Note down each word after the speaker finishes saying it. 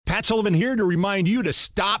Matt Sullivan here to remind you to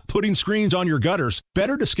stop putting screens on your gutters.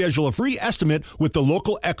 Better to schedule a free estimate with the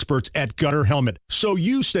local experts at Gutter Helmet so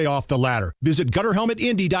you stay off the ladder. Visit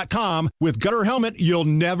GutterHelmetIndy.com. With Gutter Helmet, you'll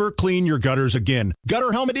never clean your gutters again.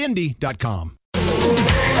 GutterHelmetIndy.com.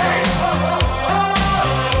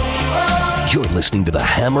 You're listening to the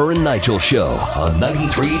Hammer and Nigel Show on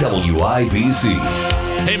 93 WIBC.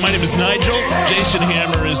 Hey, my name is Nigel. Jason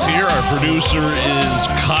Hammer is here. Our producer is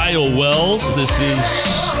Kyle Wells. This is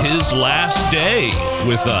his last day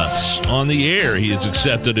with us on the air. He has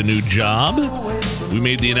accepted a new job. We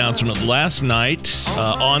made the announcement last night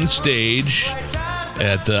on stage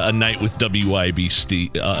at a night with WIBC.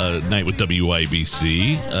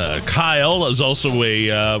 Kyle is also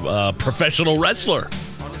a professional wrestler.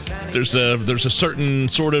 There's a certain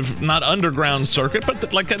sort of not underground circuit,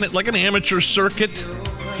 but like an amateur circuit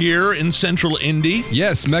here in Central Indy.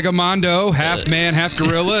 Yes, Megamondo, half man, half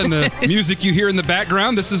gorilla, and the music you hear in the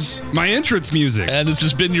background, this is my entrance music. And this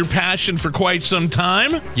has been your passion for quite some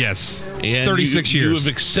time. Yes, and 36 years. You have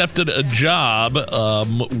accepted a job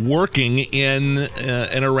working in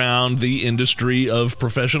and around the industry of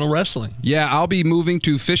professional wrestling. Yeah, I'll be moving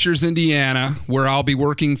to Fishers, Indiana, where I'll be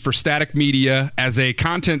working for Static Media as a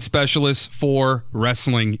content specialist for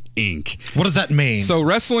Wrestling Inc. What does that mean? So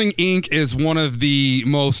Wrestling Inc. is one of the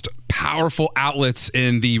most powerful outlets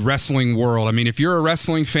in the wrestling world. I mean, if you're a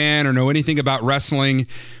wrestling fan or know anything about wrestling,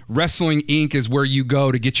 Wrestling Inc. is where you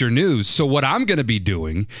go to get your news. So what I'm going to be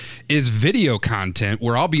doing is video content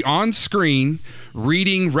where I'll be on screen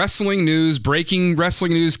reading wrestling news, breaking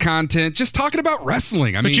wrestling news content, just talking about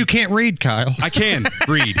wrestling. But you can't read, Kyle. I can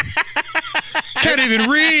read. Can't even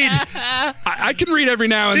read. I can read every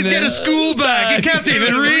now and then. He's got a school bag. He can't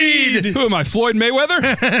even read. Who am I, Floyd Mayweather?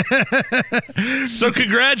 So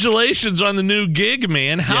congratulations on the new gig,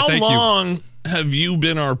 man. How thank long have you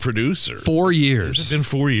been our producer? 4 years. It's been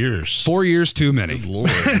 4 years. 4 years too many. Good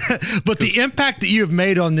Lord. But the impact that you have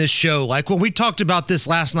made on this show, like when we talked about this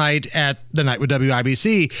last night at the Night with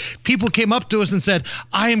WIBC, people came up to us and said,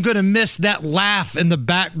 I am going to miss that laugh in the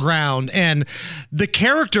background. And the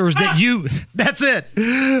characters that you, that's it.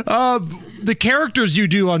 The characters you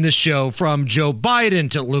do on this show, from Joe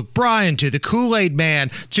Biden to Luke Bryan to the Kool-Aid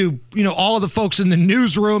Man to, all of the folks in the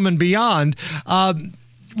newsroom and beyond,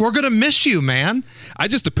 we're going to miss you, man. I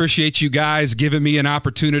just appreciate you guys giving me an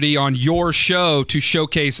opportunity on your show to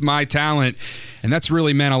showcase my talent. And that's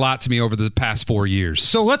really meant a lot to me over the past 4 years.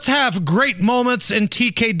 So let's have great moments in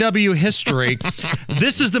TKW history.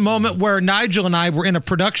 This is the moment where Nigel and I were in a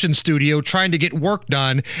production studio trying to get work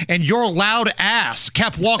done, and your loud ass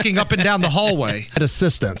kept walking up and down the hallway. At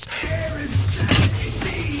assistance.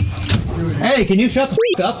 Hey, can you shut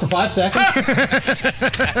the up for 5 seconds?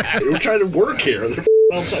 We're trying to work here. They're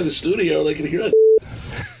outside the studio. They can hear that.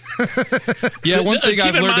 Yeah, one thing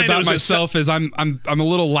I've learned about myself is I'm a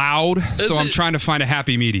little loud, so I'm trying to find a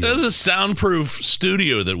happy medium. It was a soundproof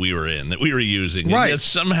studio that we were using. Right. And yet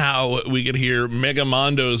somehow we could hear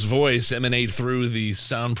Megamondo's voice emanate through the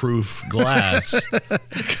soundproof glass.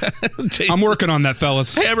 I'm working on that,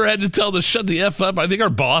 fellas. Hammer had to tell to shut the F up. I think our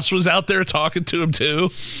boss was out there talking to him, too.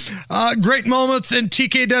 Great moments in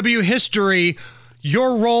TKW history.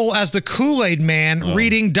 Your role as the Kool-Aid Man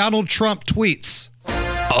reading Donald Trump tweets.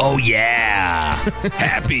 Oh, yeah.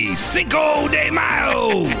 Happy Cinco de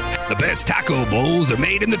Mayo. The best taco bowls are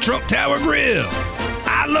made in the Trump Tower Grill.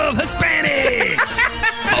 I love Hispanics.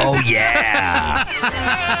 Oh, yeah.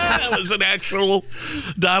 That was an actual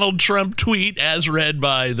Donald Trump tweet as read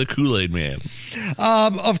by the Kool-Aid Man.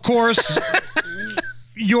 Of course,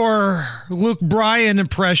 your Luke Bryan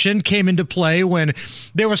impression came into play when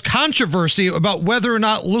there was controversy about whether or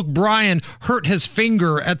not Luke Bryan hurt his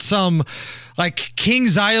finger at some like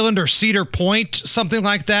Kings Island or Cedar Point, something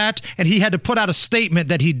like that. And he had to put out a statement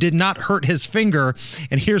that he did not hurt his finger.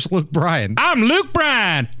 And here's Luke Bryan. I'm Luke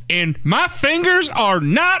Bryan, and my fingers are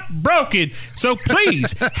not broken. So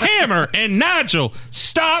please, Hammer and Nigel,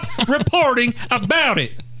 stop reporting about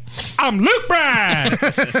it. I'm Luke Bryan.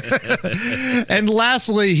 And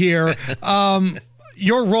lastly here,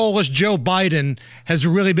 your role as Joe Biden has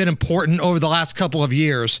really been important over the last couple of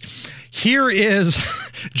years. Here is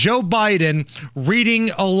Joe Biden reading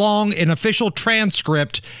along an official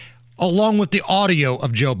transcript along with the audio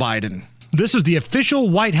of Joe Biden. This is the official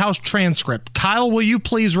White House transcript. Kyle, will you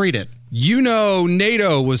please read it?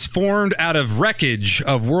 NATO was formed out of wreckage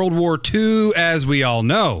of World War II, as we all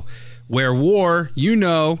know. Where war,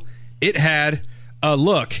 it had a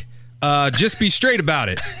look. Just be straight about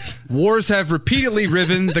it. Wars have repeatedly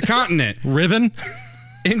riven the continent. Riven?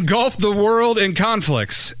 Engulfed the world in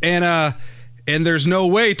conflicts. And there's no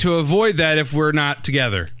way to avoid that if we're not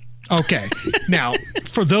together. Okay. Now,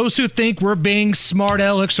 for those who think we're being smart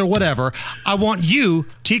alecks or whatever, I want you,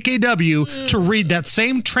 TKW, to read that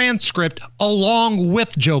same transcript along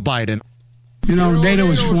with Joe Biden. You know, NATO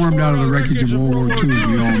was formed out of the wreckage of World War II, as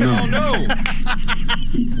we all know.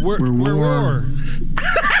 We're war.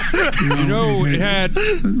 You know, it had,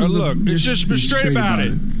 look, it's just straight about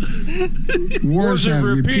it. Wars have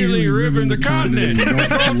repeatedly riven the continent,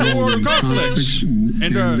 caused the war conflicts.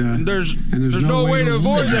 And there's no way to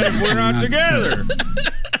avoid that if we're not together.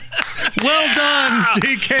 Well done,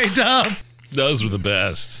 TK Dub. Those were the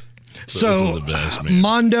best. So, were the best, man.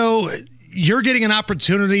 Mondo, you're getting an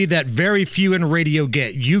opportunity that very few in radio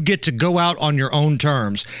get. You get to go out on your own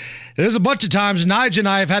terms. There's a bunch of times Nige and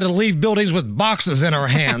I have had to leave buildings with boxes in our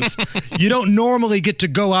hands. You don't normally get to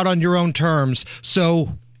go out on your own terms.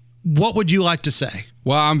 So what would you like to say?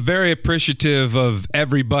 Well, I'm very appreciative of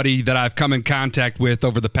everybody that I've come in contact with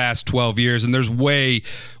over the past 12 years, and there's way,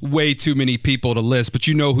 way too many people to list, but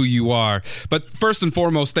you know who you are. But first and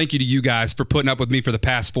foremost, thank you to you guys for putting up with me for the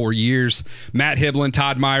past 4 years. Matt Hiblin,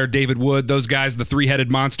 Todd Meyer, David Wood, those guys, the three-headed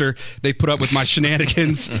monster, they put up with my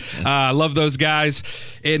shenanigans. I love those guys.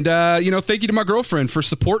 And, thank you to my girlfriend for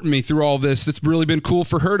supporting me through all this. It's really been cool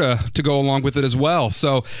for her to go along with it as well.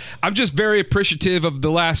 So I'm just very appreciative of the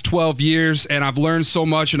last 12 years, and I've learned so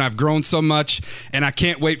much and I've grown so much, and I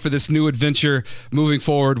can't wait for this new adventure moving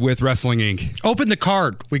forward with Wrestling Inc. Open the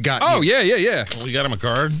card we got. Oh, yeah. Well, we got him a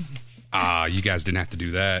card. You guys didn't have to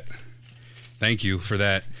do that. Thank you for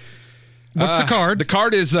that. What's the card? The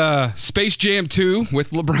card is Space Jam 2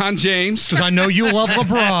 with LeBron James. Because I know you love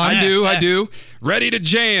LeBron. I do. Ready to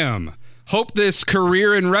jam. Hope this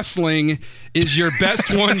career in wrestling is your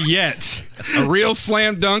best one yet. A real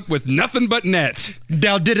slam dunk with nothing but net.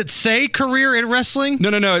 Now, did it say career in wrestling?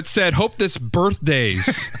 No. It said, hope this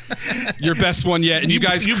birthday's your best one yet. And you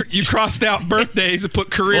guys, you crossed out birthdays and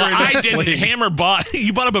put career in wrestling. I didn't. Hammer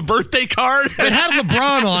you bought him a birthday card? It had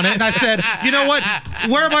LeBron on it, and I said, you know what?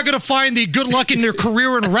 Where am I going to find the good luck in your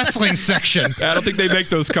career in wrestling section? I don't think they make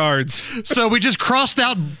those cards. So we just crossed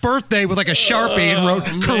out birthday with like a Sharpie and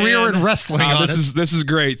wrote career in wrestling on it. This is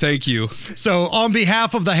great. Thank you. So on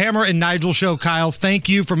behalf of the Hammer and Nigel show, Kyle, thank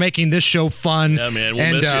you for making this show fun. Yeah, man,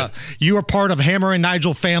 we'll miss you. You are part of Hammer and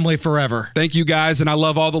Nigel family forever. Thank you, guys, and I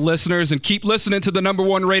love all the listeners, and keep listening to the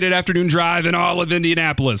 #1 rated afternoon drive in all of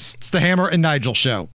Indianapolis. It's the Hammer and Nigel show.